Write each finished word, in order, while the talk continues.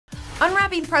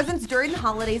Unwrapping presents during the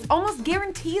holidays almost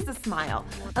guarantees a smile,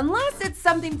 unless it's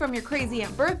something from your crazy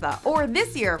Aunt Bertha or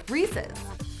this year, Reese's.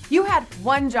 You had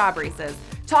one job, Reese's.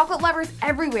 Chocolate lovers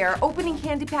everywhere opening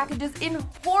candy packages in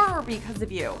horror because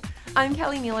of you. I'm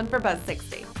Keleigh Nealon for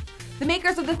Buzz60. The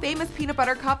makers of the famous peanut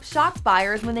butter cup shocked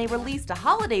buyers when they released a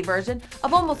holiday version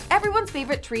of almost everyone's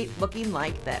favorite treat looking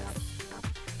like this.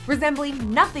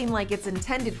 Resembling nothing like its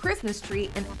intended Christmas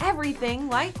treat and everything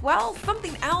like, well,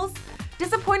 something else,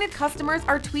 disappointed customers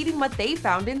are tweeting what they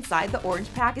found inside the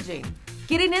orange packaging.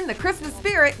 Getting in the Christmas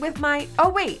spirit with my, oh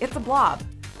wait, it's a blob.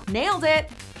 Nailed it!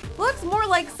 Looks more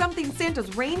like something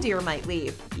Santa's reindeer might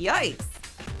leave. Yikes!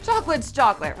 Chocolate's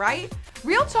chocolate, right?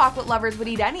 Real chocolate lovers would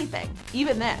eat anything,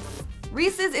 even this.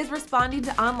 Reese's is responding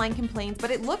to online complaints,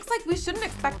 but it looks like we shouldn't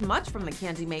expect much from the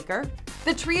candy maker.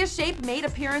 The tree-ish shape made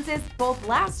appearances both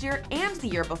last year and the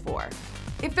year before.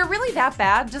 If they're really that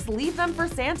bad, just leave them for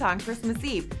Santa on Christmas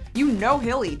Eve. You know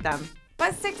he'll eat them.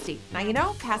 Buzz60. Now you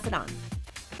know, pass it on.